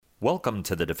Welcome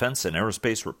to the Defense and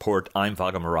Aerospace Report. I'm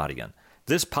Vaga Muradian.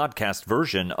 This podcast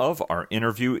version of our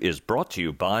interview is brought to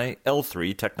you by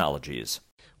L3 Technologies.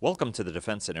 Welcome to the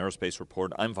Defense and Aerospace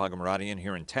Report. I'm Vaga Muradian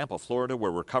here in Tampa, Florida,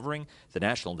 where we're covering the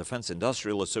National Defense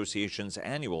Industrial Association's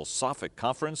annual SOFIC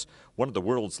Conference, one of the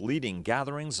world's leading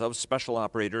gatherings of special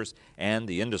operators and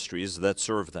the industries that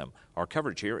serve them. Our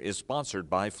coverage here is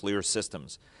sponsored by FLIR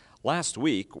Systems. Last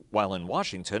week, while in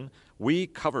Washington, we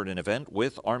covered an event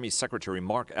with Army Secretary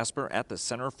Mark Esper at the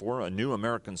Center for a New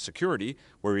American Security,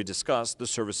 where he discussed the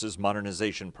service's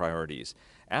modernization priorities.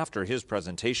 After his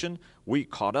presentation, we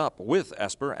caught up with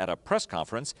Esper at a press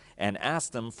conference and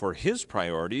asked him for his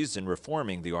priorities in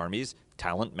reforming the Army's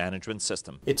talent management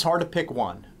system. It's hard to pick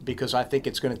one because I think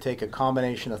it's going to take a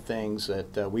combination of things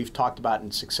that we've talked about in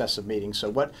successive meetings.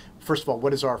 So first of all,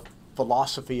 what is our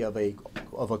philosophy of a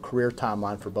career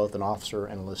timeline for both an officer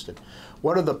and enlisted?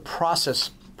 What are the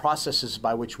processes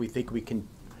by which we think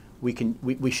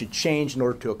we should change in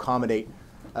order to accommodate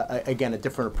again a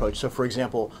different approach? So, for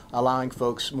example, allowing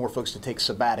more folks to take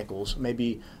sabbaticals,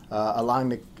 maybe allowing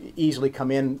them to easily come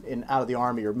in and out of the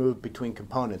Army or move between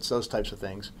components, those types of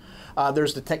things.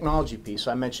 There's the technology piece.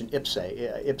 I mentioned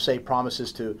IPSE. IPSE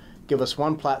promises to give us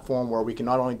one platform where we can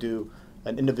not only do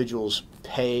an individual's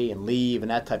pay and leave and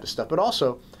that type of stuff, but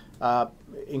also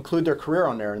include their career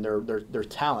on there and their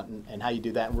talent and how you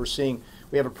do that. And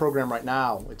we have a program right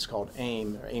now, it's called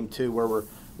AIM, or AIM 2, where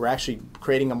we're actually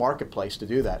creating a marketplace to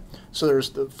do that. So there's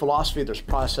the philosophy, there's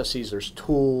processes, there's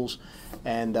tools,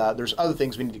 and there's other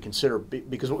things we need to consider,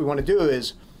 because what we want to do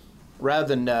is,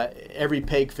 rather than every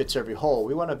peg fits every hole,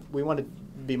 we want to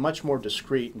be much more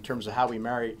discreet in terms of how we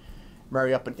marry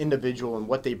up an individual and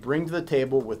what they bring to the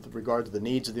table with regard to the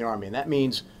needs of the Army. And that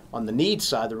means on the needs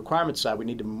side, the requirement side, we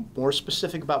need to be more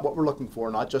specific about what we're looking for,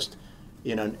 not just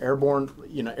an airborne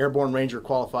ranger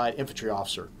qualified infantry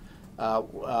officer.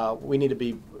 We need to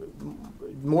be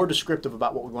more descriptive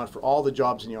about what we want for all the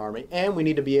jobs in the Army, and we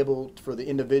need to be able for the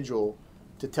individual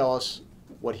to tell us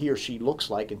what he or she looks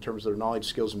like in terms of their knowledge,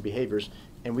 skills, and behaviors,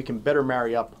 and we can better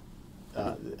marry up,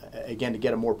 again, to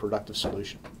get a more productive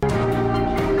solution.